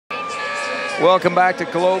Welcome back to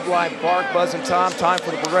Globe Life Park. Buzz and Tom, time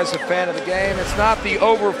for the Progressive Fan of the Game. It's not the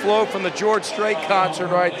overflow from the George Strait concert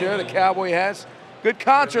right there the Cowboy has. Good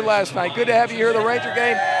concert last night. Good to have you here at the Ranger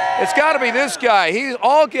game. It's got to be this guy. He's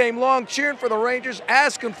all game long cheering for the Rangers,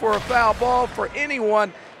 asking for a foul ball for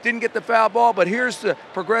anyone. Didn't get the foul ball, but here's the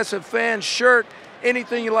Progressive Fan shirt.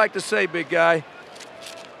 Anything you like to say, big guy?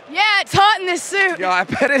 Yeah, it's hot in this suit. Yeah, I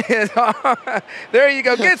bet it is. There you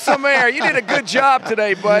go. Get some air. You did a good job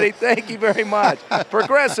today, buddy. Thank you very much.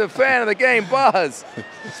 Progressive Fan of the Game, Buzz.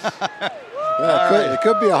 Well, it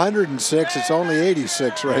could be 106. It's only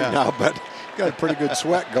 86 right now, but got a pretty good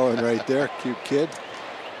sweat going right there. Cute kid.